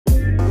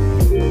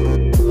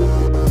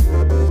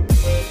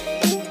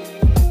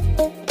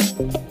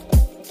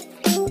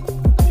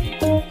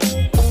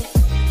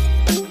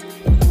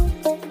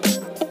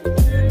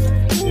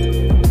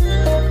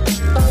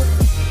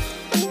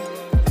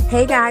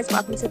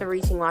welcome to the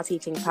Reaching While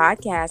Teaching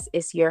podcast.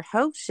 It's your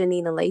host,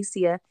 Shanine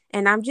Alacia,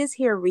 and I'm just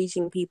here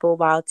reaching people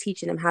while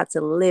teaching them how to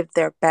live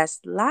their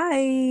best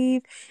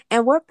life.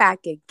 And we're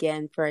back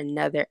again for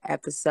another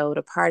episode,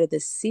 a part of the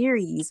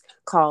series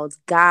called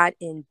God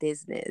in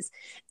Business.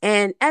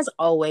 And as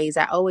always,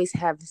 I always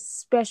have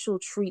special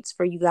treats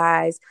for you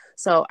guys.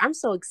 So I'm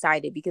so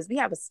excited because we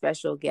have a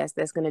special guest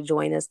that's going to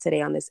join us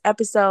today on this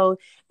episode.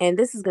 And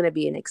this is going to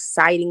be an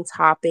exciting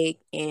topic,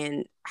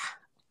 and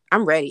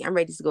I'm ready. I'm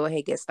ready to go ahead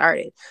and get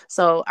started.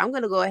 So I'm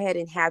going to go ahead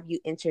and have you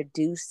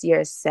introduce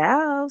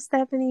yourself,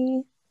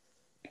 Stephanie.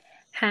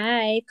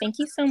 Hi, thank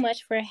you so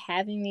much for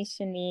having me,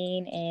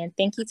 Shanine, and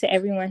thank you to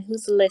everyone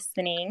who's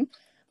listening.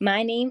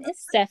 My name is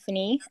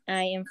Stephanie.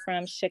 I am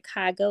from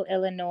Chicago,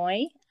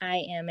 Illinois.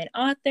 I am an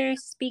author,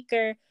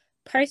 speaker,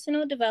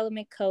 personal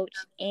development coach,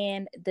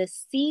 and the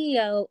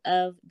CEO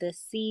of the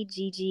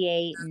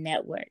CGGA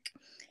Network.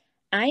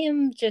 I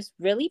am just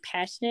really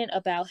passionate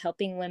about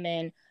helping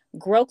women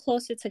grow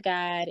closer to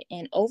God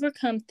and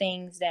overcome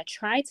things that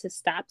try to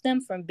stop them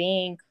from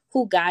being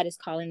who God is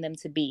calling them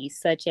to be,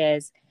 such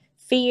as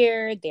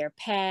fear, their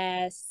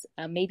past,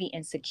 maybe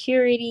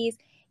insecurities,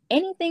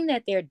 anything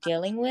that they're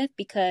dealing with,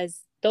 because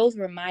those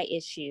were my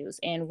issues.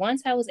 And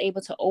once I was able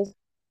to over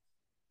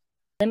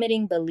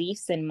limiting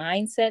beliefs and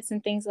mindsets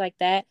and things like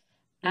that,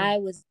 I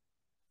was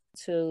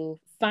to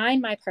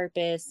find my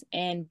purpose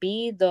and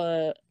be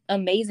the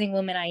amazing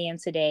woman I am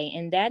today.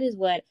 And that is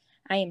what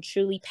I am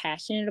truly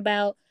passionate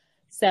about.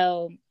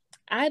 So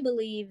I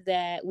believe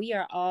that we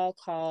are all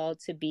called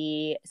to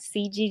be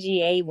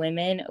CGGA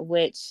women,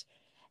 which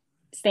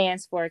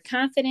stands for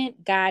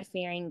Confident,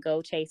 God-Fearing,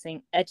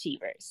 Goal-Chasing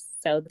Achievers.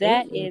 So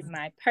that is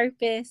my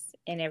purpose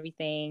and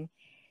everything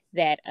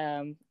that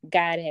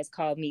God has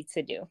called me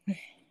to do.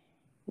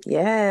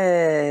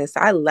 Yes,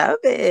 I love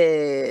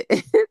it.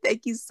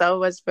 Thank you so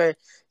much for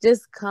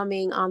just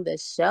coming on the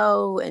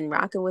show and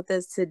rocking with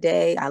us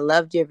today. I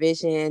loved your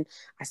vision.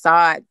 I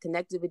saw it,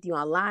 connected with you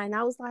online.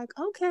 I was like,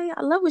 okay,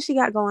 I love what she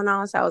got going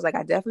on. So I was like,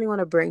 I definitely want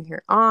to bring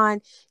her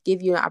on,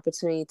 give you an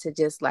opportunity to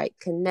just like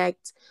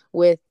connect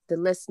with the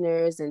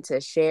listeners and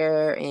to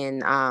share,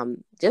 and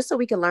just so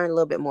we can learn a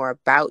little bit more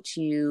about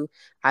you.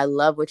 I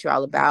love what you're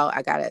all about.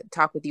 I got to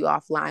talk with you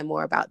offline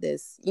more about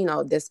this,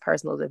 this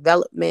personal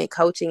development,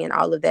 coaching, and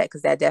all of that,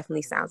 because that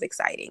definitely sounds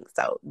exciting.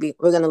 So we're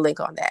going to link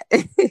on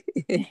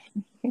that.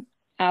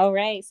 All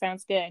right.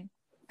 Sounds good.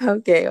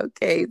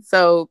 Okay.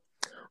 So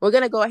we're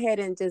going to go ahead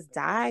and just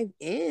dive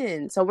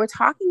in. So we're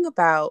talking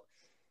about,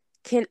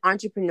 can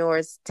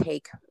entrepreneurs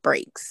take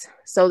breaks?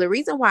 So the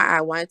reason why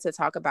I wanted to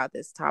talk about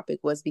this topic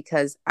was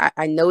because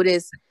I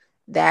noticed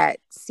that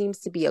seems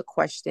to be a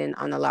question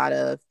on a lot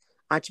of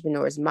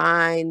entrepreneurs'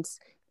 minds.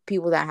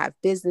 People that have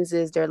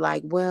businesses, they're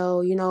like,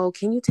 well,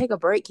 can you take a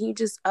break? Can you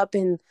just up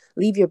and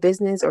leave your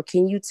business? Or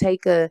can you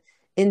take a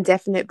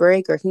indefinite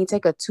break? Or can you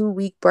take a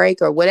 2-week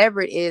break? Or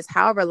whatever it is,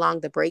 however long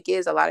the break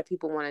is, a lot of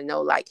people want to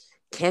know, like,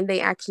 can they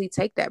actually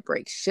take that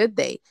break? Should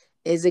they?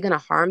 Is it going to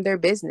harm their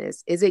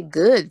business? Is it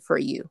good for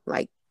you?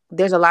 Like,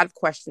 there's a lot of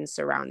questions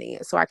surrounding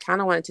it. So I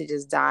kind of wanted to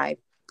just dive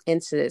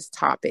into this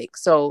topic.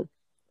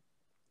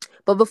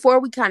 But before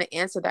we kind of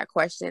answer that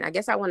question, I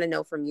guess I want to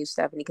know from you,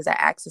 Stephanie, because I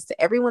ask this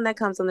to everyone that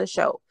comes on the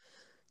show.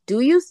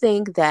 Do you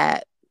think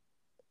that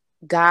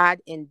God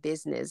and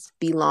business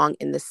belong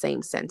in the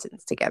same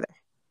sentence together?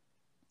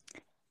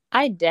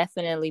 I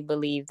definitely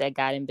believe that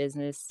God and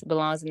business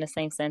belongs in the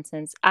same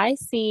sentence. I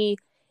see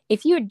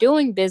if you're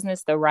doing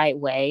business the right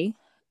way,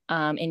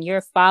 and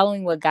you're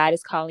following what God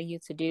is calling you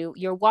to do,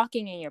 you're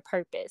walking in your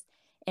purpose.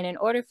 And in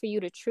order for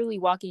you to truly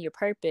walk in your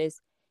purpose,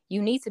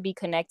 you need to be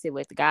connected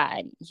with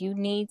God. You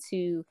need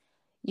to,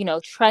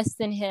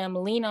 trust in Him,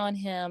 lean on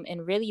Him,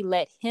 and really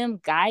let Him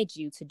guide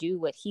you to do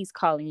what He's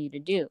calling you to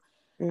do.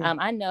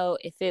 I know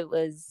if it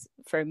was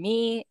for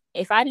me,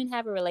 if I didn't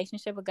have a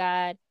relationship with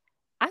God,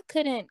 I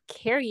couldn't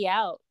carry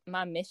out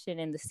my mission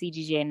in the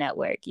CGGA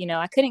network.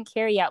 I couldn't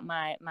carry out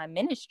my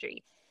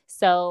ministry.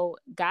 So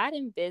God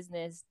and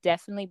business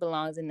definitely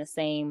belongs in the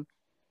same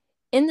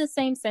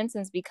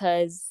sentence,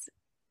 because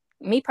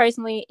me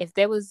personally, if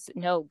there was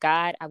no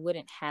God, I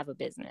wouldn't have a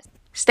business.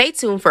 Stay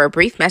tuned for a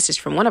brief message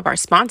from one of our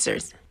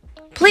sponsors.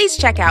 Please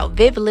check out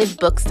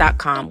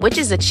VivLiveBooks.com, which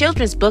is a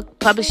children's book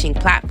publishing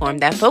platform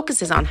that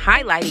focuses on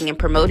highlighting and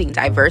promoting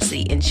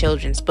diversity in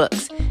children's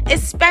books,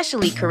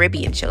 especially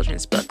Caribbean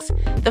children's books.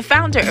 The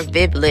founder of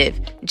Viv Live,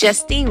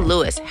 Justine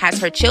Lewis, has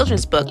her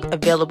children's book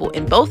available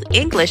in both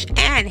English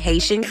and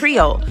Haitian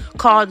Creole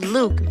called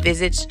Luke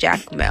Visits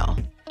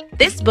Jacmel.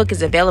 This book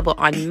is available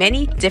on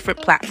many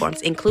different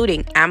platforms,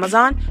 including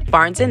Amazon,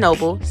 Barnes &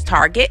 Noble,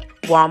 Target,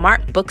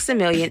 Walmart, Books A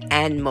Million,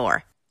 and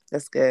more.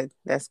 That's good.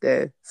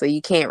 So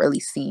you can't really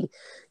see,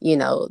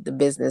 the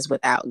business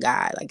without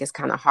God. Like, it's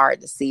kind of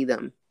hard to see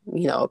them,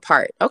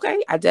 apart.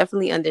 Okay, I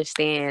definitely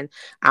understand.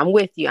 I'm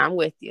with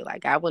you.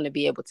 Like, I want to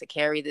be able to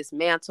carry this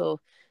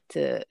mantle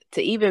to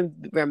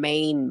even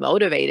remain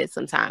motivated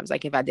sometimes,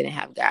 like if I didn't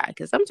have God.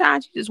 Because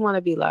sometimes you just want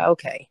to be like,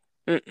 okay,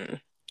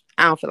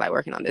 I don't feel like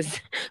working on this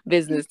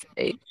business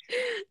today.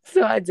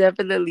 So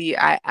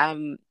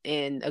I'm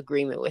in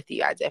agreement with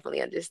you. I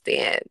definitely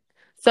understand.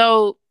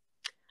 So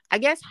I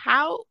guess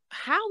how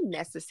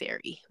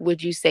necessary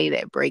would you say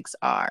that breaks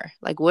are?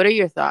 Like, what are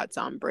your thoughts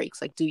on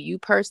breaks? Like, do you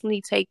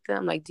personally take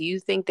them? Like, do you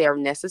think they're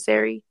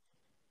necessary?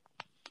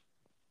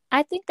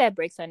 I think that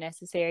breaks are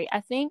necessary. I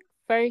think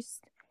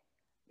first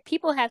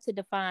people have to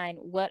define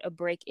what a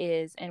break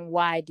is and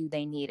why do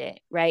they need it,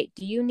 right?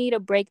 Do you need a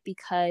break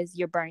because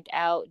you're burnt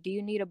out? Do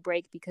you need a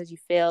break because you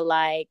feel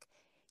like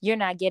you're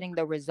not getting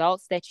the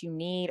results that you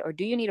need? Or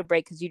do you need a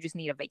break because you just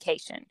need a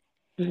vacation,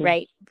 Hmm.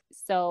 right?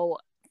 So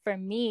for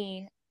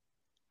me,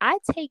 I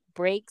take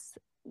breaks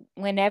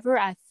whenever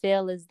I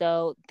feel as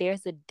though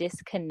there's a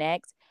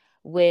disconnect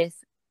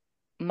with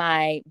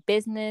my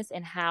business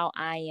and how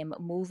I am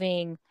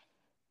moving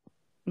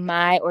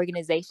my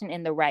organization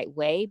in the right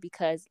way.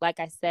 Because, like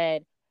I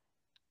said,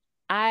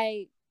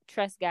 I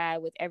trust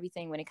God with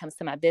everything when it comes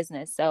to my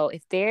business. So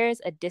if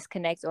there's a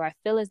disconnect or I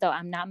feel as though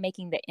I'm not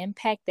making the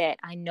impact that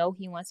I know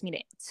He wants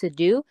me to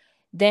do,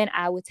 then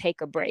I would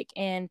take a break.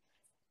 And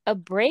a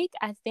break,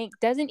 I think,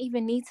 doesn't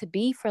even need to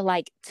be for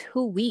like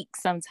 2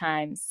 weeks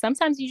sometimes.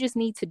 Sometimes you just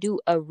need to do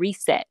a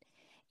reset.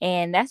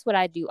 And that's what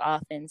I do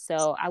often.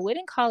 So I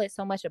wouldn't call it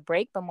so much a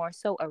break, but more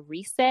so a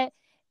reset.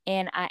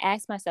 And I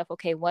ask myself,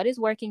 okay, what is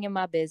working in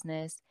my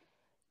business?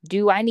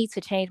 Do I need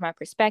to change my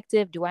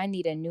perspective? Do I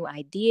need a new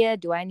idea?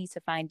 Do I need to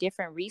find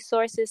different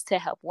resources to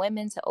help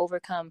women to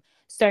overcome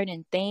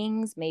certain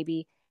things?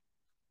 Maybe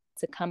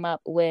to come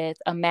up with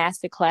a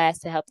master class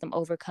to help them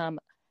overcome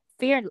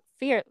being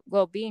fear,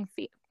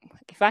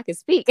 if I could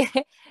speak,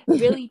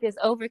 really just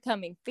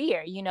overcoming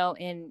fear,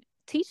 and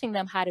teaching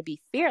them how to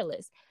be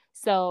fearless.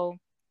 So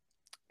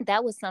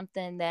that was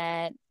something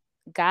that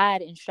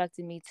God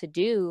instructed me to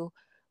do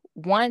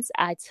once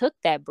I took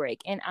that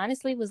break. And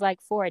honestly, it was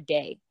like for a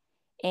day.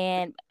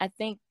 And I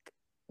think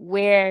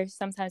where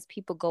sometimes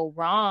people go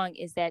wrong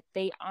is that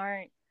they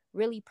aren't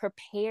really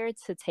prepared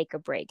to take a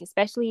break,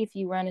 especially if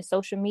you run a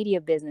social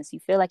media business. You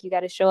feel like you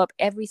got to show up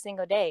every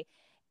single day.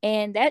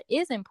 And that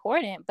is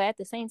important. But at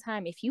the same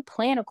time, if you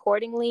plan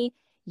accordingly,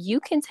 you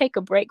can take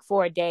a break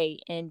for a day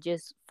and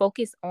just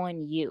focus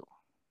on you.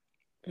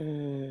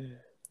 Mm,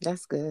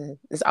 that's good.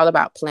 It's all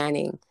about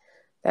planning.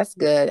 That's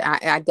good.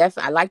 I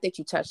definitely I like that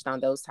you touched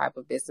on those type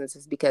of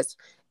businesses because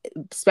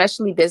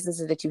especially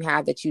businesses that you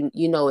have that you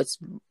know it's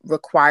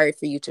required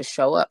for you to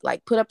show up,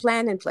 like put a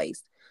plan in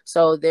place.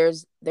 So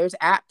there's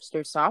apps,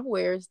 there's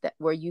softwares that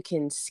where you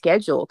can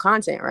schedule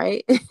content,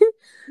 right?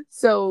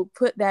 So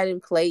put that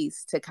in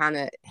place to kind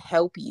of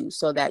help you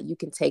so that you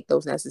can take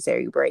those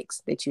necessary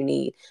breaks that you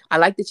need. I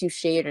like that you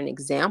shared an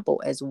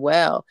example as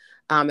well.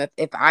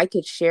 If I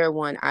could share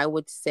one, I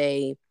would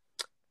say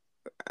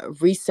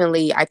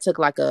recently I took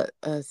like a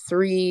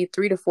 3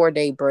 to 4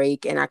 day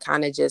break, and I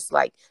kind of just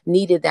like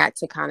needed that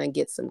to kind of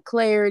get some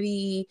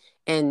clarity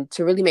and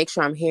to really make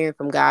sure I'm hearing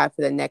from God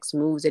for the next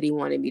moves that He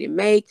wanted me to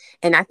make.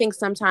 And I think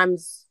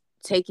sometimes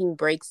taking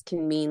breaks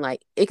can mean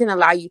like it can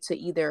allow you to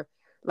either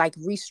like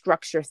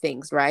restructure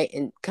things, right,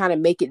 and kind of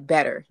make it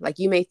better. Like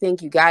you may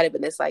think you got it,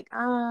 but it's like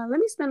let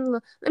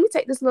me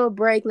take this little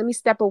break, let me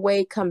step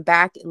away, come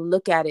back and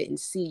look at it and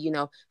see,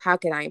 how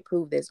can I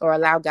improve this, or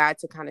allow God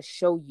to kind of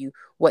show you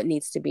what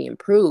needs to be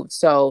improved.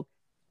 So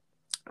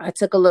I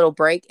took a little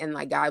break, and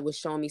like God was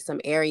showing me some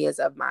areas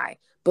of my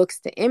Books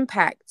to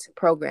Impact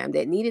program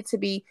that needed to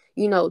be,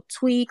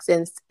 tweaks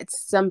and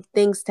some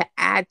things to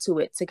add to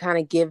it to kind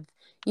of give,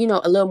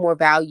 a little more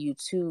value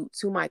to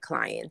my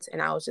clients.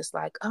 And I was just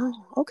like,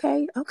 oh,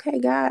 okay,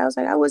 God. I was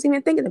like, I wasn't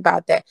even thinking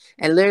about that.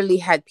 And literally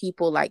had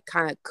people like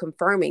kind of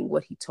confirming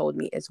what he told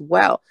me as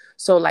well.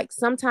 So like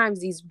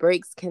sometimes these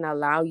breaks can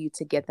allow you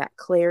to get that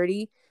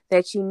clarity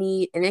that you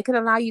need, and it can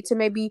allow you to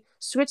maybe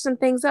switch some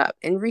things up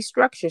and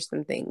restructure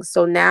some things.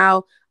 So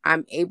now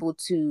I'm able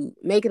to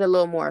make it a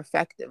little more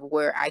effective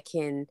where I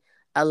can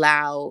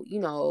allow,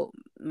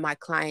 my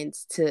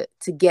clients to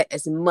get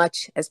as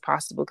much as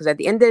possible, because at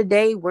the end of the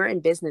day we're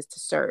in business to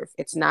serve.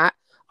 It's not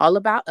all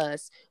about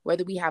us,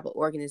 whether we have an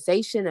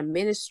organization, a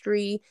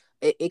ministry.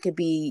 It could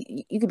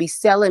be, you could be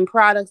selling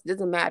products,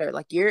 doesn't matter.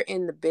 Like you're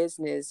in the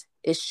business,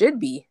 it should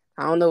be,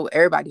 I don't know,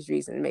 everybody's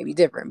reason may be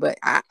different, but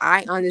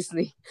I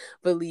honestly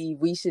believe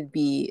we should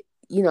be,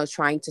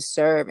 trying to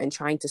serve and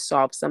trying to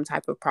solve some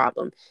type of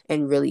problem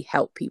and really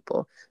help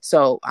people.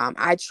 So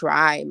I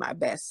try my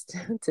best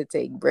to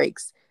take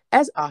breaks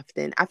as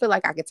often. I feel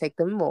like I could take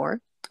them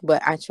more,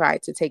 but I try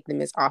to take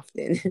them as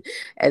often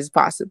as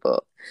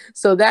possible.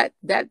 So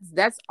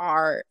that's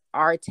our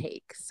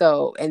take.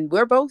 So, and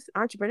we're both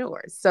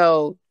entrepreneurs.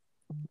 So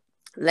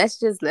let's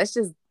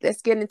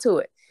get into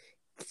it.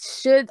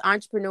 Can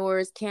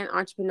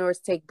entrepreneurs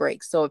take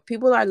breaks? So if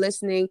people are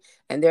listening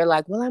and they're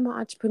like, well, I'm an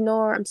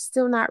entrepreneur, I'm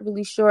still not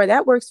really sure,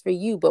 that works for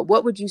you, but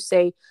what would you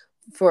say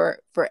for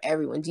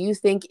everyone? Do you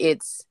think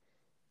it's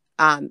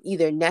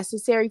either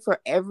necessary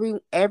for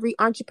every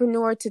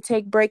entrepreneur to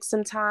take breaks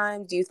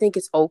sometimes? Do you think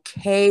it's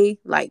okay?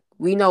 Like,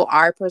 we know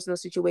our personal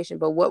situation,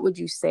 but what would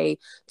you say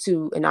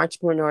to an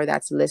entrepreneur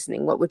that's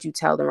listening? What would you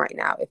tell them right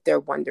now if they're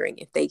wondering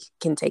if they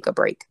can take a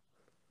break?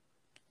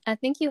 I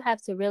think you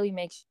have to really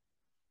make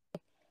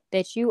sure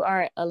that you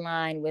are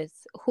aligned with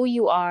who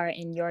you are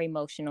in your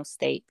emotional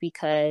state,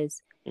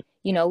 because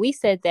we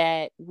said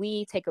that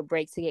we take a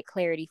break to get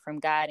clarity from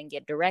God and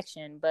get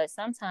direction, but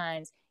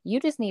sometimes you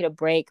just need a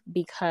break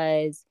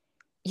because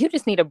you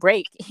just need a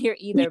break. You're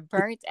either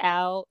burnt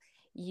out,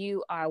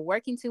 you are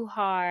working too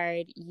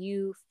hard,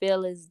 you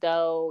feel as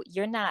though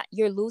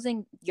you're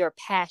losing your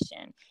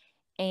passion.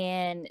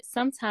 And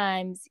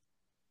sometimes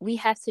we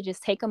have to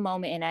just take a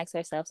moment and ask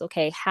ourselves,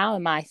 okay, how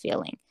am I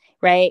feeling?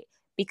 Right?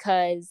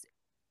 Because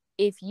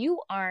if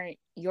you aren't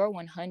your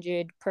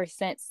 100%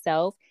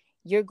 self,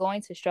 you're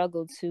going to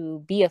struggle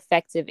to be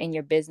effective in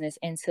your business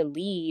and to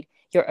lead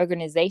your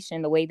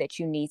organization the way that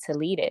you need to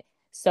lead it.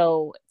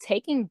 So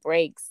taking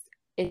breaks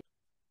is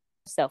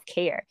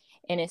self-care.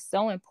 And it's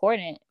so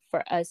important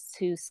for us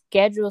to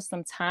schedule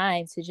some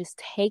time to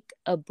just take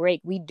a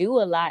break. We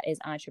do a lot as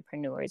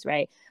entrepreneurs,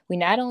 right? We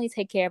not only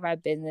take care of our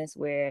business,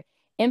 we're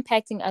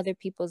impacting other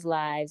people's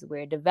lives,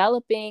 we're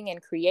developing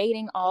and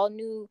creating all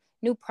new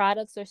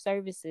products or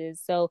services.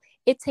 So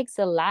it takes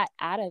a lot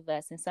out of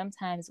us. And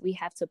sometimes we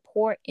have to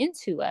pour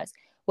into us,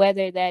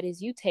 whether that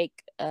is you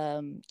take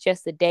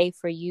just a day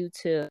for you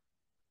to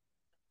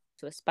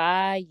a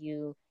spa,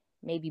 you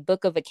maybe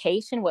book a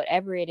vacation,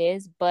 whatever it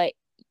is, but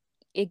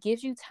it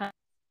gives you time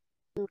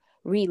to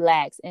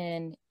relax.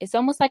 And it's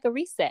almost like a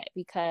reset,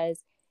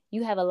 because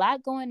you have a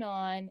lot going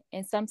on.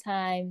 And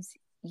sometimes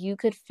you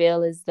could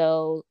feel as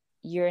though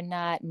you're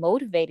not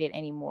motivated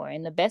anymore.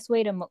 And the best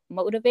way to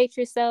motivate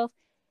yourself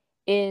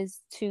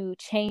is to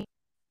change,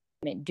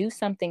 do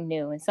something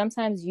new. And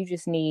sometimes you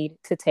just need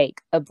to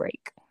take a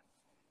break.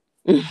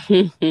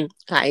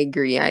 I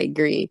agree.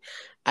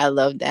 I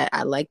love that.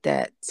 I like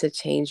that, to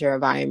change your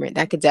environment.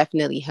 That could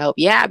definitely help.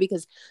 Yeah,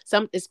 because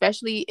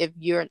especially if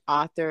you're an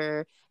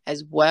author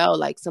as well,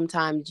 like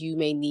sometimes you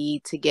may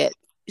need to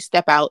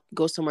step out,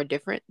 go somewhere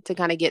different to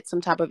kind of get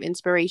some type of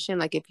inspiration.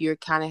 Like if you're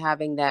kind of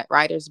having that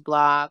writer's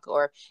block,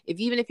 or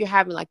even if you're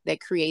having like that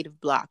creative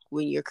block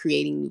when you're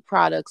creating new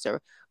products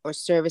or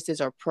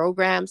services or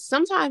programs,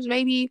 sometimes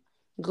maybe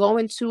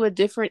going to a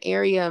different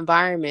area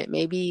environment,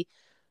 maybe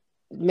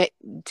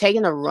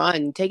taking a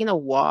run, taking a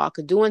walk,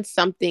 doing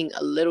something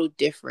a little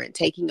different,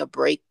 taking a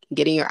break,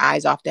 getting your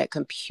eyes off that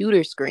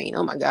computer screen.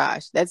 Oh my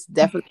gosh, that's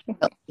definitely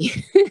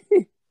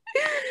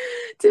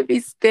to be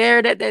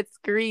stared at that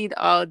screen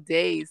all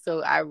day.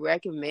 So I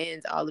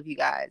recommend all of you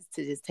guys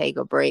to just take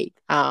a break.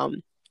 I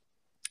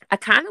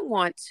kind of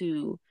want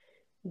to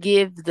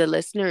give the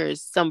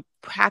listeners some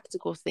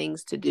practical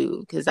things to do,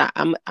 because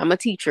I'm a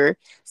teacher,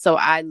 so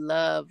I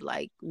love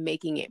like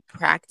making it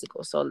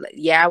practical. So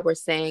yeah, we're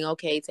saying,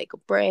 okay, take a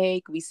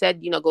break. We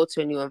said, go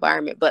to a new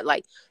environment, but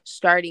like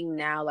starting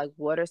now, like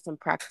what are some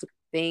practical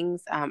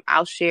things?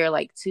 I'll share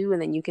like two,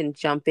 and then you can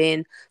jump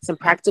in. Some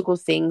practical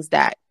things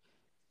that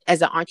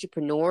as an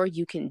entrepreneur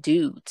you can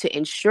do to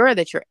ensure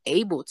that you're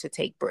able to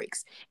take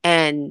breaks,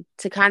 and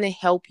to kind of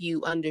help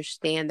you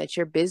understand that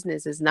your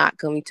business is not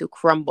going to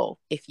crumble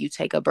if you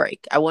take a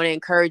break. I want to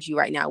encourage you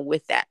right now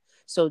with that.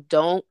 So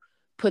don't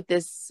put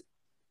this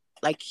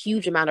like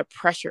huge amount of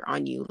pressure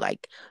on you,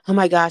 like, oh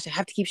my gosh, I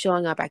have to keep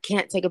showing up, I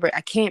can't take a break,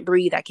 I can't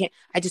breathe,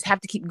 I just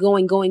have to keep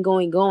going.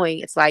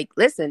 It's like,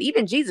 listen,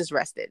 even Jesus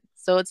rested.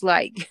 So it's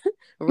like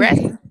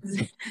rest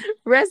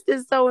rest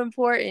is so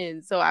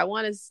important. So I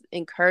want to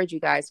encourage you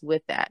guys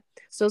with that.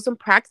 So some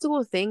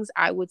practical things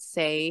I would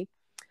say,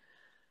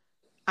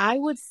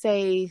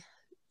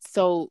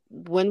 so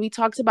when we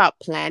talked about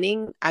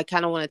planning, I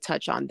kind of want to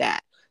touch on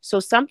that.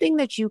 So something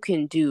that you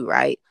can do,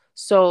 right?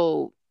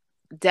 So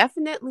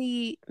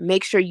definitely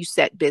make sure you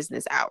set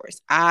business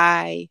hours.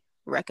 I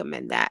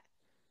recommend that.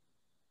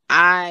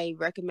 I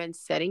recommend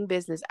setting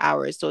business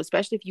hours. So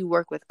especially if you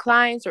work with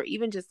clients or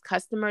even just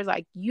customers,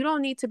 like you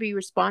don't need to be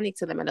responding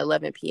to them at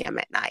 11 p.m.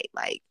 at night.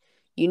 Like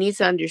you need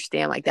to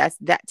understand, like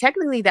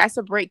technically that's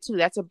a break too.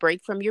 That's a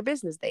break from your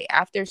business day.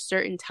 After a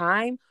certain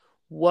time,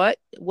 what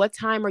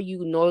time are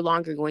you no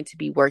longer going to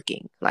be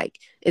working? Like,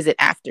 is it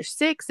after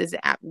 6? Is it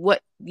at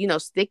what,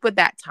 stick with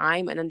that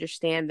time and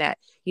understand that,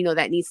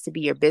 that needs to be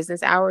your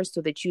business hours,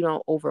 so that you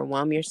don't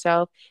overwhelm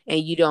yourself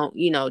and you don't,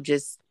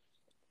 just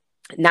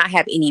not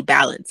have any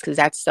balance, because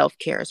that's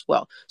self-care as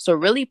well. So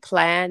really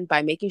plan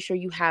by making sure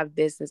you have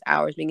business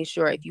hours, making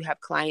sure if you have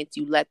clients,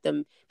 you let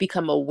them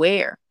become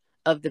aware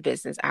of the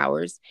business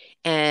hours.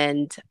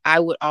 And I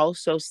would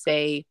also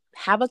say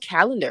have a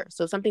calendar.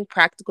 So something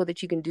practical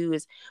that you can do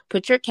is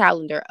put your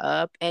calendar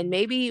up and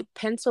maybe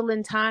pencil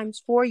in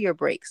times for your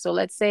break. So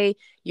let's say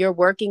you're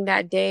working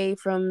that day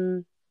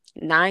from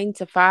 9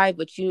 to 5,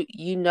 but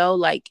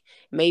like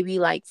maybe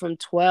like from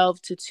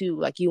 12 to 2,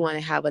 like you want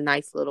to have a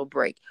nice little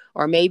break.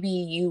 Or maybe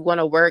you want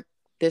to work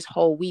this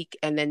whole week,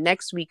 and then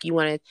next week you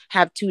want to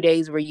have 2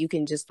 days where you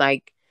can just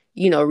like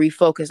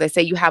refocus. Let's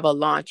say you have a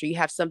launch or you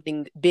have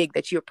something big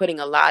that you're putting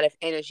a lot of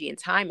energy and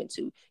time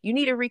into. You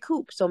need to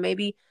recoup. So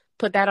maybe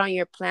put that on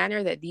your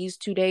planner that these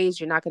 2 days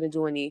you're not going to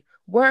do any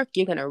work.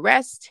 You're going to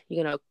rest.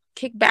 You're going to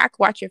kick back,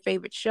 watch your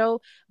favorite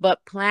show,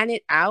 but plan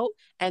it out.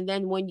 And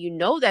then when you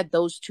know that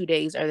those 2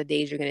 days are the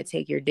days you're going to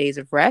take your days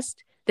of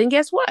rest, then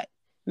guess what?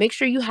 Make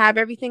sure you have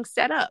everything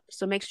set up.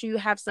 So make sure you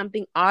have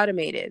something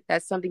automated.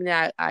 That's something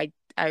that I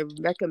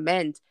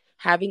recommend,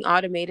 having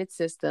automated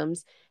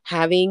systems,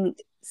 having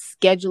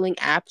scheduling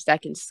apps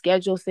that can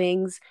schedule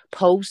things,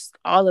 post,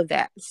 all of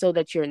that, so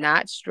that you're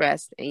not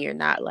stressed and you're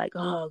not like,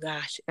 oh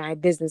gosh, my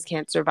business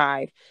can't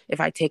survive if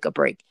I take a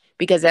break,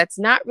 because that's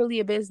not really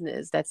a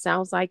business. That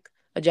sounds like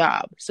a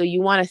job. So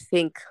you want to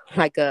think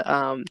like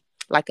a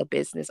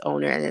business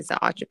owner and as an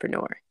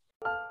entrepreneur.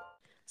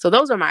 So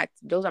those are my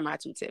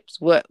 2 tips.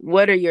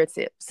 What are your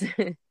tips?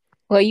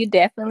 Well, you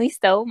definitely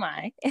stole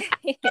mine.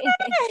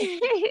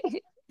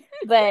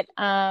 But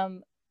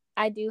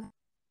I do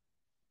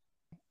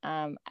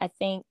I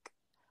think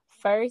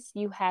first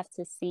you have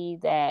to see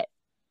that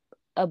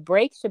a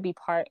break should be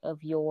part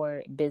of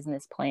your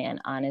business plan,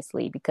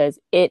 honestly, because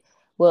it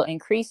will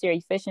increase your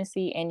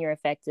efficiency and your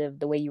effective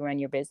the way you run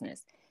your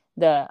business.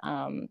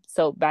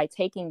 So by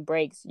taking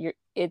breaks,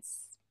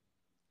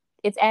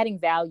 it's adding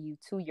value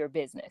to your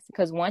business,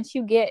 because once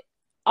you get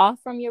off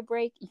from your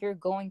break, you're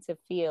going to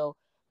feel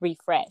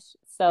refreshed.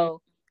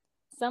 So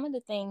some of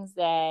the things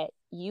that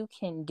you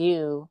can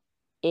do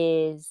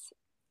is,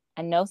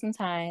 I know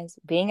sometimes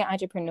being an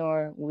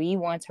entrepreneur, we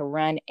want to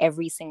run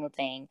every single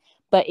thing.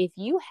 But if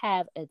you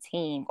have a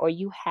team or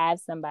you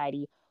have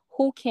somebody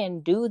who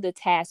can do the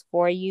task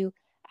for you,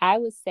 I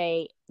would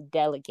say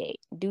delegate.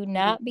 Do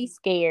not be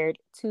scared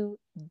to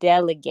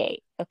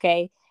delegate.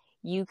 Okay.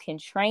 You can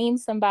train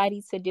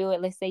somebody to do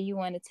it. Let's say you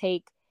want to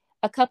take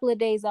a couple of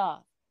days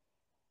off.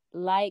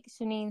 Like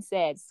Shanine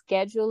said,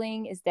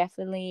 scheduling is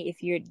definitely,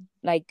 if you're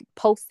like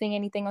posting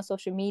anything on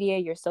social media,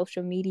 your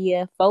social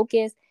media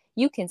focus,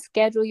 you can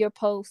schedule your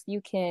posts,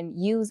 you can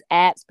use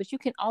apps, but you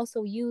can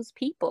also use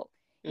people.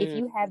 If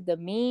you have the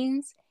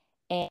means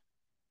and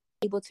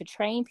able to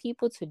train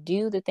people to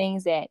do the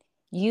things that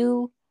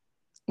you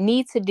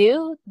need to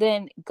do,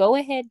 then go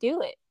ahead,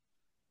 do it.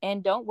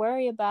 And don't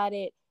worry about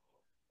it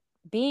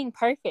being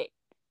perfect.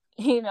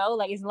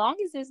 Like as long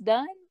as it's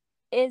done,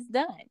 it's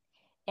done.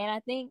 And I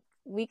think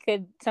we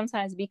could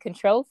sometimes be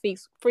control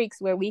freaks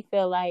where we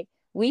feel like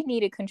we need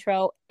to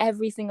control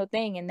every single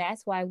thing. And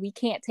that's why we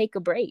can't take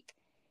a break.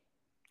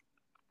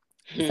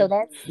 So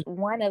that's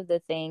one of the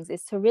things,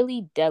 is to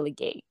really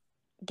delegate.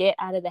 Get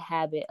out of the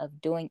habit of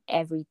doing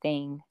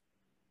everything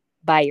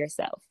by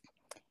yourself.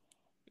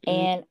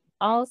 And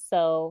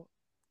also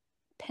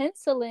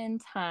pencil in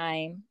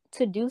time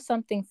to do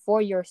something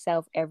for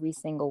yourself every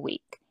single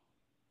week.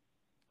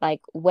 Like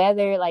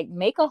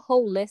make a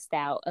whole list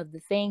out of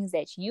the things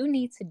that you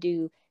need to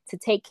do to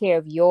take care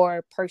of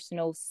your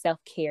personal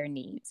self-care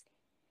needs,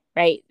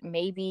 right?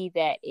 Maybe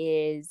that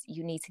is,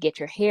 you need to get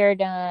your hair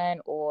done,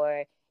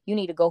 or you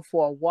need to go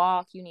for a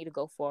walk, you need to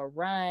go for a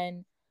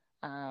run,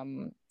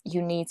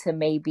 you need to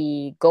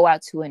maybe go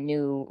out to a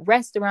new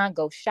restaurant,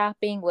 go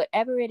shopping,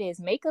 whatever it is.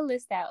 Make a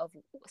list out of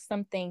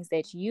some things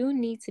that you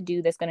need to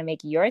do that's going to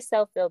make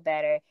yourself feel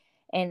better,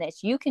 and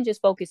that you can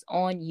just focus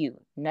on you.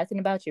 Nothing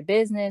about your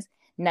business,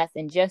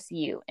 nothing, just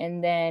you.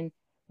 And then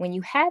when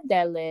you have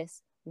that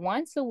list,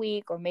 once a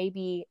week or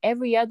maybe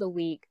every other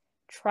week,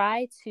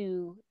 try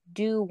to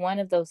do one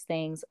of those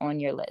things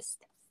on your list.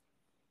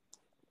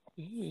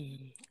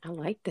 I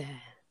like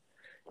that.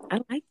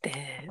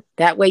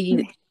 That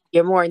way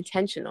you're more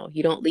intentional.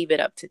 You don't leave it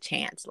up to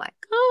chance. Like,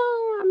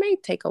 oh, I may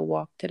take a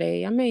walk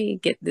today. I may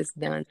get this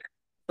done.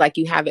 Like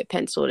you have it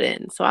penciled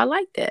in. So I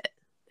like that.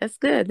 That's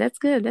good. That's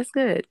good. That's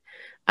good.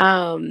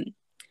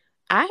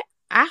 I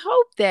I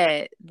hope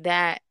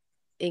that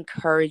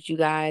encouraged you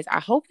guys. I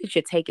hope that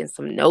you're taking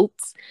some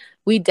notes.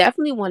 We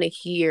definitely want to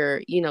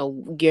hear,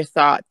 your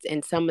thoughts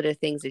and some of the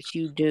things that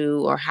you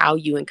do or how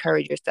you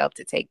encourage yourself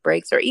to take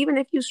breaks, or even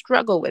if you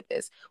struggle with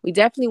this. We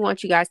definitely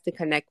want you guys to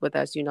connect with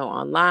us,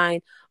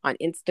 online, on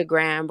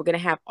Instagram. We're going to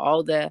have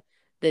all the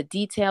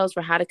details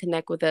for how to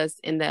connect with us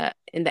in the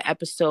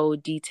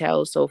episode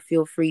details. So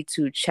feel free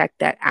to check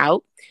that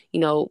out,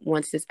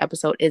 once this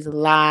episode is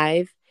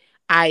live.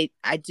 I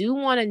do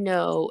want to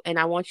know, and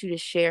I want you to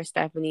share,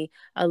 Stephanie,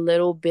 a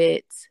little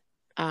bit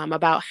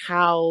about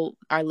how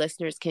our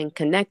listeners can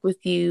connect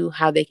with you,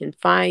 how they can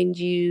find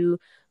you,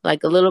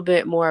 like a little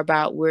bit more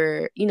about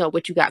where,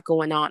 what you got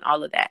going on,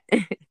 all of that.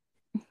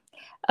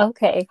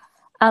 Okay.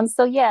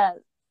 So yeah,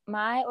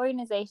 my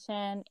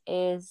organization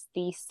is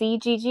the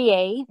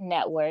CGGA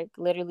Network,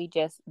 literally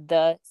just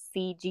the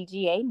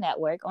CGGA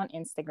Network on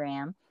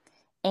Instagram.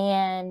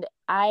 And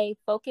I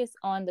focus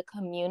on the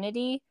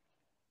community,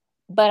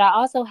 but I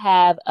also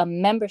have a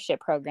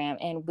membership program,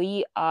 and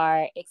we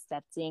are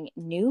accepting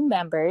new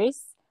members,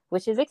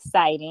 which is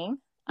exciting.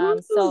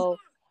 So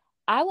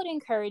I would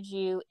encourage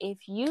you, if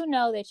you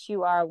know that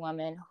you are a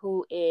woman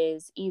who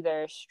is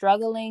either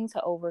struggling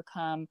to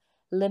overcome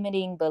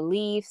limiting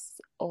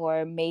beliefs,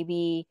 or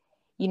maybe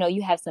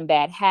you have some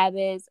bad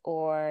habits,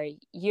 or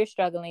you're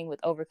struggling with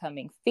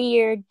overcoming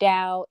fear,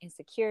 doubt,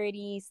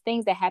 insecurities,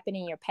 things that happened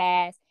in your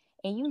past,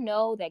 and you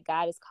know that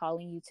God is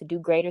calling you to do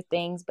greater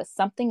things, but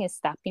something is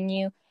stopping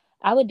you,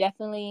 I would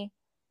definitely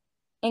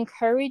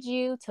encourage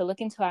you to look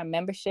into our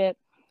membership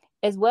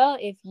as well.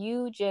 If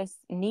you just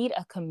need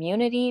a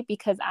community,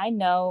 because I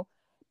know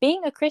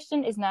being a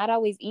Christian is not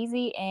always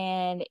easy,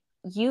 and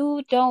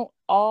you don't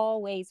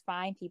always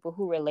find people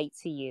who relate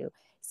to you.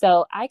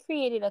 So I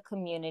created a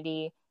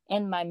community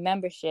in my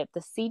membership,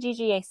 the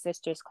CGGA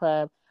Sisters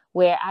Club,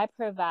 where I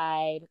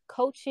provide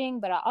coaching,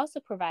 but I also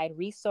provide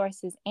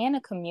resources and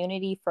a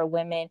community for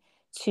women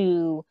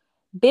to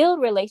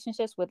build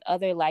relationships with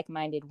other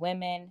like-minded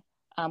women.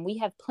 We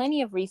have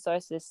plenty of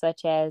resources,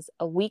 such as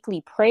a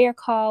weekly prayer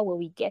call where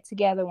we get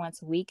together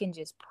once a week and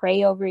just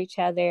pray over each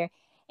other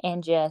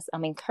and just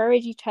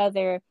encourage each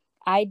other.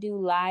 I do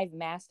live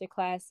master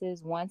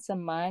classes once a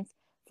month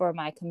for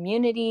my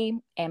community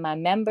and my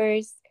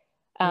members.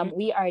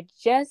 We are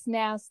just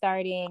now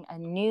starting a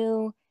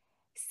new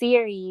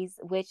series,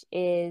 which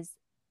is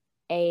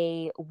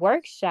a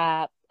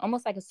workshop,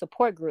 almost like a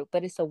support group,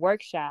 but it's a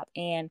workshop.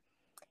 And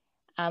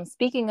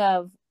speaking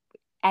of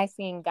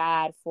asking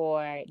God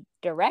for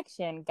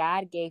direction,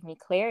 God gave me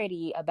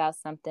clarity about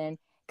something,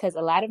 because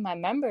a lot of my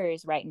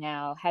members right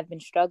now have been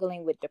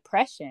struggling with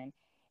depression.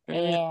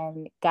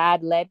 And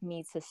God led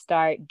me to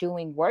start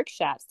doing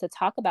workshops to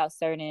talk about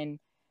certain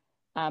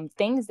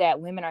things that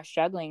women are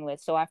struggling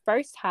with. So our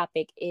first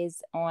topic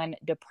is on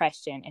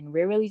depression, and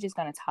we're really just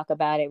going to talk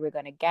about it. We're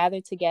going to gather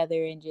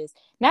together and just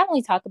not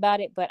only talk about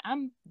it, but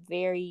I'm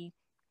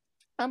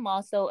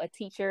also a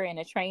teacher and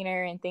a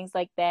trainer and things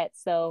like that.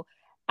 So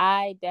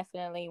I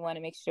definitely want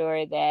to make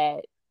sure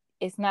that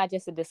it's not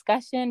just a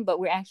discussion, but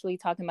we're actually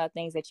talking about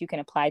things that you can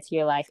apply to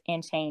your life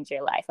and change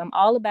your life. I'm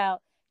all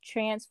about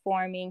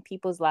transforming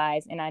people's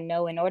lives. And I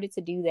know in order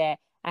to do that,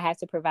 I have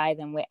to provide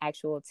them with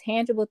actual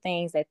tangible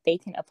things that they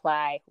can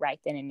apply right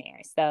then and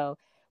there. So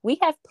we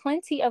have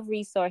plenty of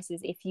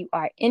resources. If you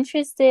are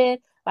interested,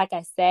 like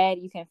I said,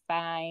 you can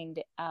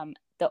find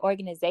the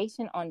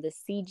organization on the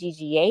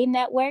CGGA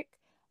network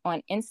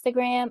on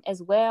Instagram,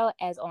 as well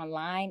as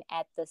online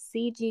at the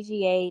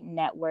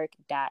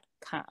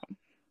cgganetwork.com.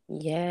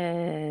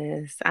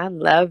 Yes, I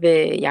love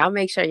it. Y'all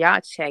make sure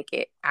y'all check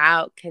it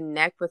out.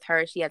 Connect with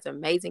her. She has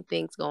amazing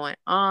things going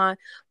on.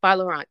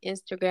 Follow her on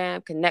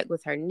Instagram. Connect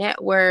with her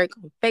network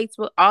on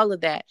Facebook. All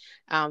of that.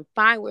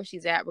 Find where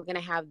she's at. We're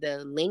gonna have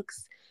the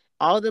links,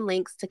 all the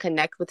links to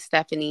connect with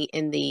Stephanie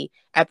in the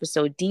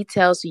episode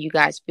details. So you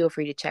guys feel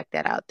free to check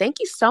that out. Thank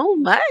you so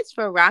much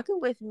for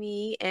rocking with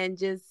me and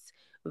just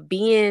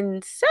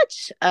being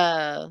such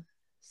a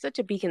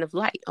beacon of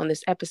light on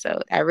this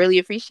episode. I really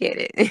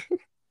appreciate it.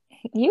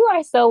 You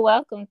are so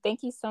welcome.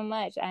 Thank you so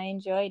much. I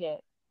enjoyed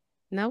it.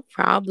 No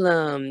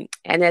problem.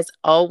 And as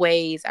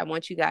always, I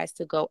want you guys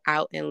to go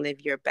out and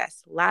live your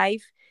best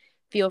life.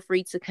 Feel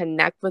free to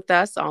connect with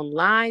us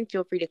online.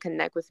 Feel free to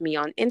connect with me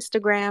on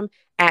Instagram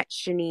at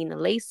Shanine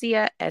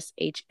Alessia,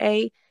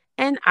 ShaneAlessia.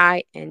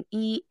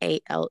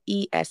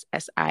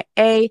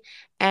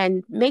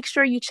 And make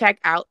sure you check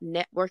out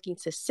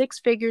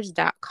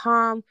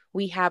networkingto6figures.com.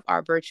 We have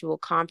our virtual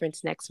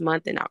conference next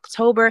month in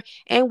October,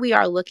 and we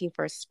are looking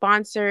for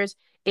sponsors.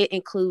 It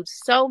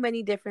includes so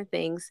many different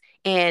things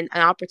and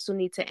an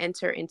opportunity to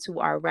enter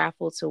into our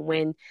raffle to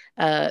win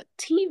a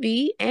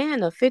TV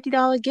and a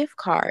 $50 gift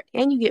card.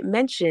 And you get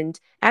mentioned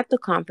at the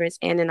conference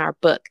and in our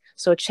book.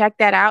 So check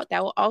that out.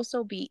 That will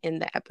also be in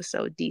the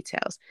episode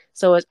details.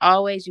 So as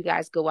always, you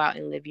guys go out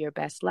and live your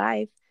best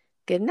life.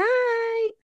 Good night.